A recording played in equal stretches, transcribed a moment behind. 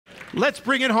Let's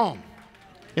bring it home.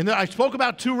 I spoke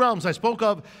about two realms. I spoke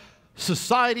of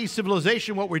society,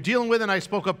 civilization, what we're dealing with, and I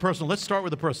spoke of personal. Let's start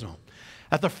with the personal.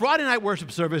 At the Friday night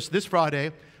worship service this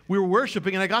Friday, we were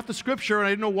worshiping, and I got the scripture, and I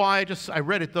didn't know why. I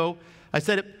read it, though. I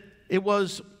said it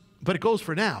was, but it goes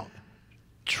for now.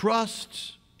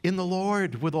 Trust in the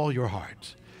Lord with all your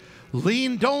heart.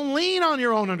 Don't lean on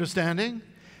your own understanding.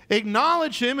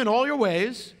 Acknowledge Him in all your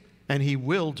ways, and He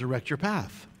will direct your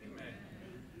path.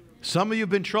 Some of you have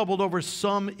been troubled over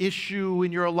some issue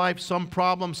in your life, some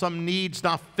problem, some needs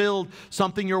not filled,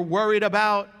 something you're worried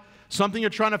about, something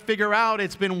you're trying to figure out.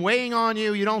 It's been weighing on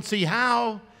you. You don't see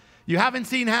how. You haven't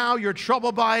seen how. You're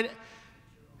troubled by it.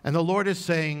 And the Lord is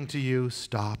saying to you,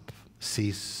 stop,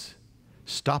 cease,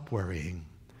 stop worrying,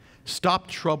 stop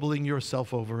troubling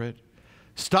yourself over it,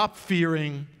 stop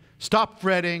fearing, stop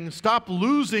fretting, stop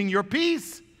losing your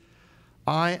peace.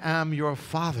 I am your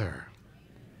Father.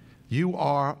 You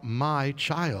are my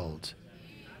child.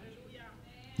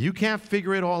 You can't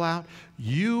figure it all out.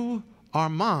 You are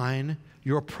mine.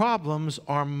 Your problems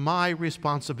are my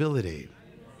responsibility.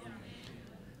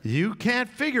 You can't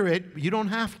figure it. You don't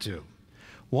have to.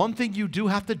 One thing you do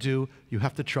have to do, you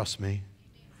have to trust me.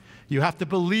 You have to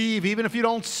believe, even if you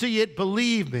don't see it,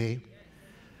 believe me.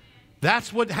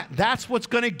 That's what's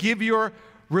going to give your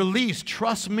release.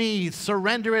 Trust me.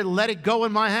 Surrender it. Let it go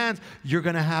in my hands. You're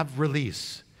going to have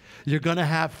release. You're going to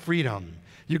have freedom.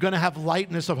 You're going to have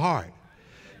lightness of heart.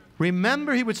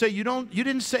 Remember, He would say, you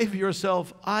didn't say for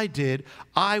yourself, I did.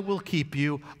 I will keep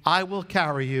you. I will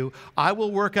carry you. I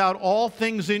will work out all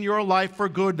things in your life for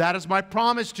good. That is my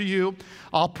promise to you.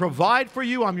 I'll provide for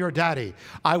you. I'm your daddy.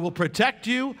 I will protect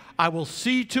you. I will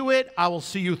see to it. I will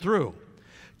see you through.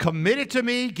 Commit it to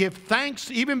me. Give thanks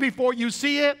even before you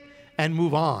see it, and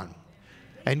move on.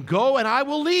 And go, and I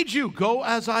will lead you. Go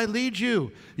as I lead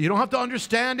you. You don't have to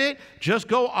understand it. Just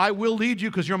go. I will lead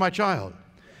you because you're my child.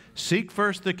 Seek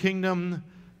first the kingdom,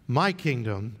 my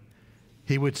kingdom,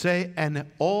 He would say, and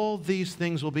all these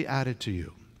things will be added to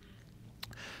you.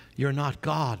 You're not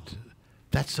God.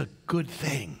 That's a good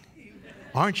thing.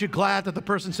 Aren't you glad that the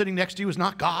person sitting next to you is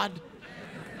not God?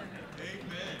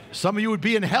 Amen. Some of you would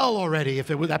be in hell already if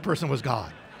that person was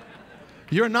God.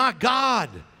 You're not God.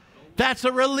 That's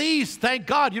a release. Thank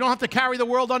God. You don't have to carry the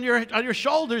world on your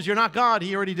shoulders. You're not God.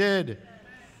 He already did.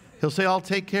 He'll say, I'll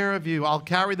take care of you. I'll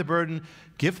carry the burden.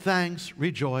 Give thanks,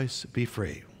 rejoice, be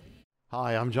free.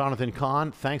 Hi, I'm Jonathan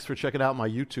Cahn. Thanks for checking out my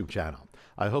YouTube channel.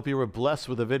 I hope you were blessed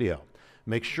with the video.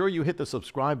 Make sure you hit the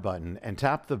subscribe button and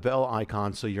tap the bell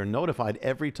icon so you're notified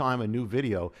every time a new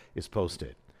video is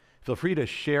posted. Feel free to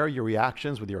share your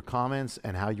reactions with your comments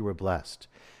and how you were blessed.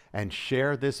 And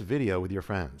share this video with your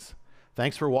friends.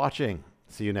 Thanks for watching.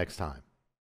 See you next time.